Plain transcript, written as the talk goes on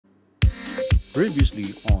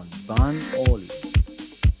Previously on Ban Oli.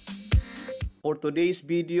 For today's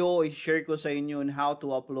video, i-share ko sa inyo on how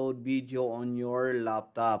to upload video on your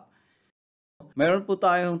laptop. Meron po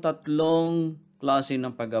tayong tatlong klase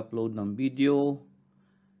ng pag-upload ng video.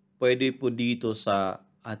 Pwede po dito sa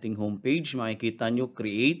ating homepage, makikita nyo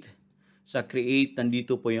create. Sa create,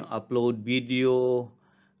 nandito po yung upload video,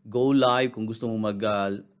 go live kung gusto mo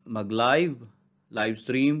mag-live, live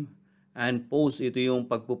stream, and post. Ito yung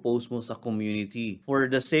pagpo-post mo sa community.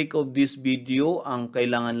 For the sake of this video, ang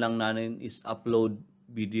kailangan lang natin is upload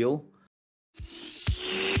video.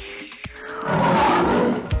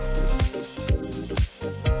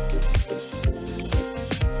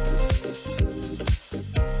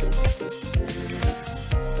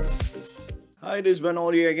 Hi, this is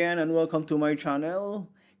Banoli again and welcome to my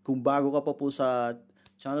channel. Kung bago ka pa po sa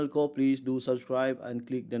channel ko, please do subscribe and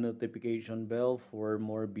click the notification bell for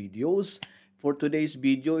more videos. For today's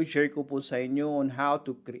video, i-share ko po sa inyo on how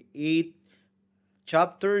to create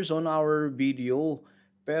chapters on our video.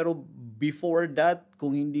 Pero before that,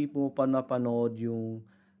 kung hindi po pa napanood yung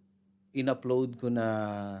in-upload ko na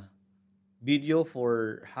video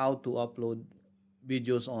for how to upload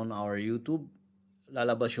videos on our YouTube,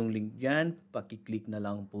 lalabas yung link dyan, pakiclick na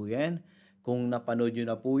lang po yan. Kung napanood nyo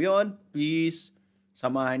na po yun, please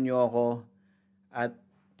samahan nyo ako at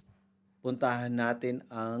puntahan natin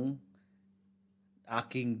ang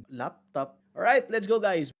aking laptop. Alright, let's go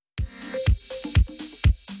guys!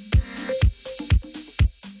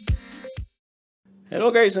 Hello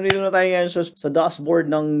guys, nandito na tayo ngayon sa dashboard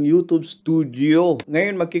ng YouTube Studio.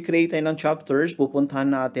 Ngayon magkikreate tayo ng chapters. Pupuntahan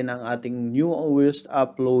natin ang ating newest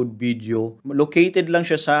upload video. Located lang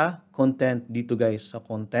siya sa content dito guys, sa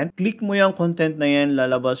content. Click mo yung content na yan,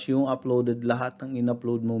 lalabas yung uploaded lahat ng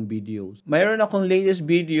in-upload mong videos. Mayroon akong latest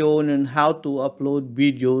video on how to upload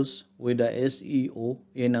videos with the SEO.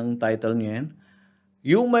 Yan ang title niyan.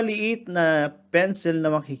 Yung maliit na pencil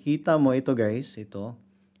na makikita mo, ito guys, ito.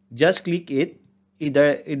 Just click it.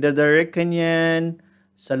 I-direct ka niyan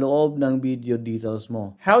sa loob ng video details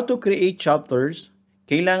mo. How to create chapters.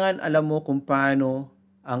 Kailangan alam mo kung paano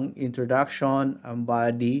ang introduction, ang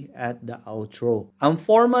body, at the outro. Ang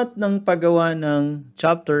format ng paggawa ng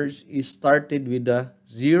chapters is started with the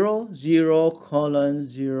 00:00.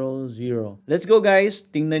 Let's go guys.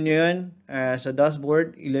 Tingnan nyo yun. Sa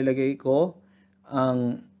dashboard, ilalagay ko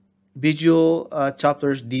ang video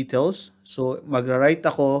chapters details. So, magra-write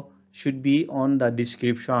ako should be on the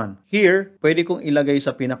description. Here, pwede kong ilagay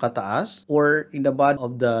sa pinakataas or in the bottom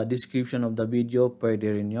of the description of the video, pwede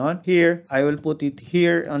rin yon. Here, I will put it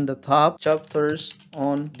here on the top, chapters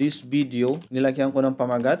on this video. Nilagyan ko ng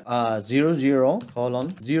pamagat, 00:00.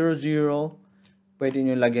 Pwede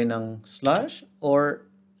nyo lagay ng slash or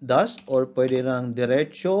dash or pwede lang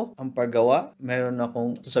diretso ang paggawa. Meron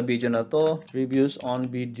akong sa video na to, reviews on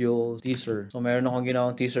video teaser. So meron akong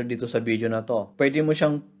ginawang teaser dito sa video na to. Pwede mo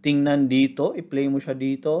siyang tingnan dito, i-play mo siya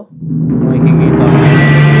dito. Makikita mo.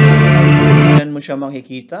 Diyan mo siya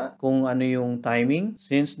makikita kung ano yung timing.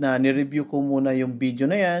 Since na nireview ko muna yung video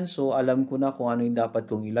na yan, so alam ko na kung ano yung dapat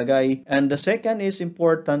kong ilagay. And the second is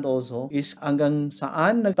important also is hanggang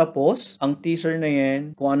saan nagtapos ang teaser na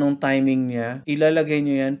yan, kung anong timing niya, ilalagay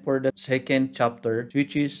nyo yan for the second chapter,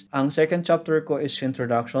 which is, ang second chapter ko is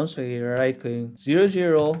introduction. So i-write ko yung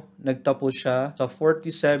 00, nagtapos siya sa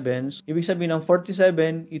 47. Ibig sabihin ng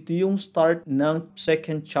 47, ito yung start ng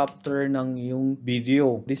second chapter ng yung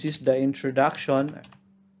video. This is the introduction.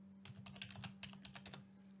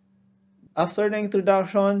 After na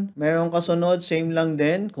introduction, mayroong kasunod, same lang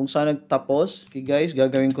din kung saan nagtapos. Okay guys,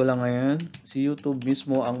 gagawin ko lang ngayon. Si YouTube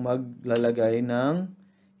mismo ang maglalagay ng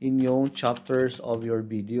inyong chapters of your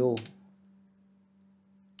video.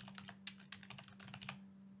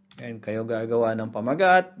 And kayo gagawa ng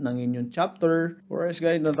pamagat ng inyong chapter. Alright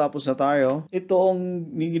guys, natapos na tayo. Itong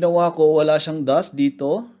ginawa ko, wala siyang dust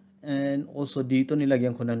dito. And also dito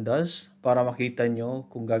nilagyan ko ng dust para makita nyo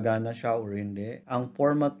kung gagana siya or hindi. Ang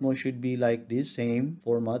format mo should be like this, same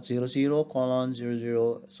format, 00:00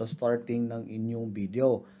 sa starting ng inyong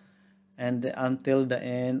video. And until the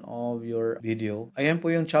end of your video. Ayan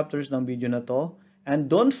po yung chapters ng video na to. And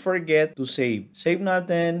don't forget to save. Save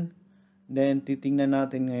natin. Then, titingnan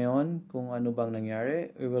natin ngayon kung ano bang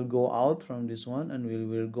nangyari. We will go out from this one and we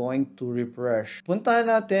will going to refresh. Puntahan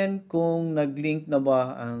natin kung nag-link na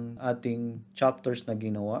ba ang ating chapters na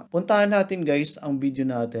ginawa. Puntahan natin guys ang video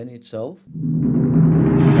natin itself.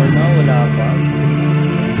 For now, wala pa.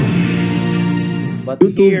 But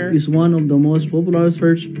YouTube here is one of the most popular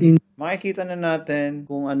search engines. Makikita na natin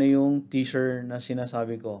kung ano yung teaser na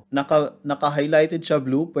sinasabi ko. Naka-highlighted siya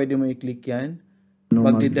blue. Pwede mo i-click yan.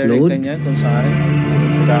 magdidirect ka niyan kung saan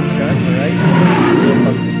introduction, alright? So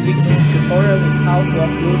pag i-click mo yung tutorial on how to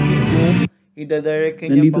upload video, i-direct ka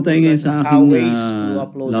niya Nandito tayo ngayon sa aking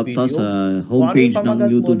laptop video. sa homepage ng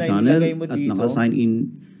YouTube channel at naka-sign in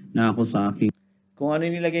na ako sa aking. Kung ano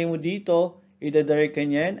nilagay mo dito, i-direct ka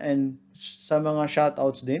niyan, and sa mga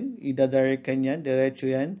shoutouts din, i-direct ka niyan, diretso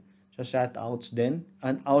yan sa shoutouts din.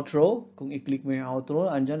 An outro, kung i-click mo yung outro,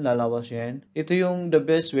 andyan lalabas yan. Ito yung the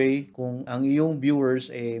best way kung ang iyong viewers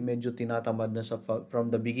medyo tinatamad na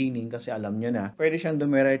from the beginning kasi alam niya na. Pwede siyang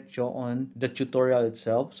dumiretso on the tutorial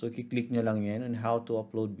itself. So i-click niya lang yan on how to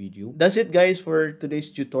upload video. That's it guys for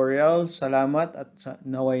today's tutorial. Salamat at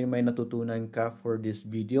naway may natutunan ka for this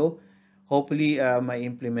video. Hopefully, may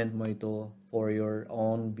implement mo ito for your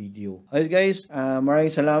own video. Alright guys, maraming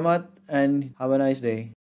salamat and have a nice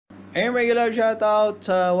day. And regular shoutout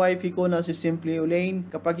sa wifey ko na si Simply Elaine.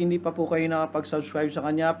 Kapag hindi pa po kayo nakapag-subscribe sa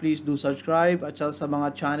kanya, please do subscribe. At sa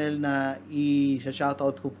mga channel na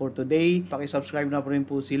i-shoutout ko for today, paki-subscribe na po rin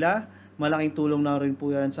po sila. Malaking tulong na rin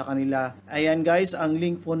po yan sa kanila. Ayan guys, ang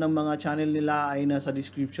link po ng mga channel nila ay nasa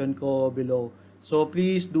description ko below. So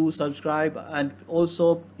please do subscribe and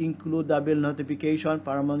also include the bell notification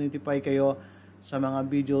para ma-notify kayo sa mga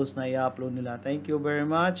videos na i-upload nila. Thank you very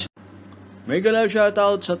much. Mega love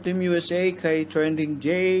shoutout sa Team USA kay Trending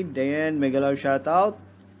J, Diane, mega love shoutout.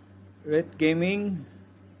 Red Gaming,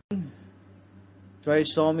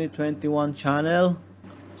 Trisomy 21 channel.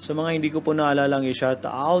 Sa mga hindi ko po naalalang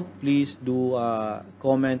i-shoutout, please do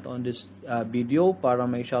comment on this video para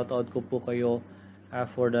may shoutout ko po kayo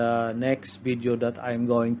for the next video that I'm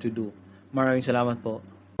going to do. Maraming salamat po.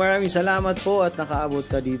 Maraming salamat po at nakaabot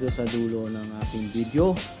ka dito sa dulo ng aking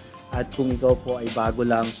video. At kung ikaw po ay bago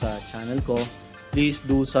lang sa channel ko, please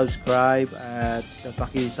do subscribe at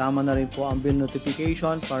pakisama na rin po ang bell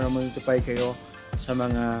notification para ma-notify kayo sa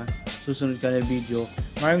mga susunod ka na video.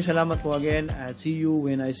 Maraming salamat po again at see you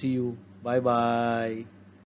when I see you. Bye-bye!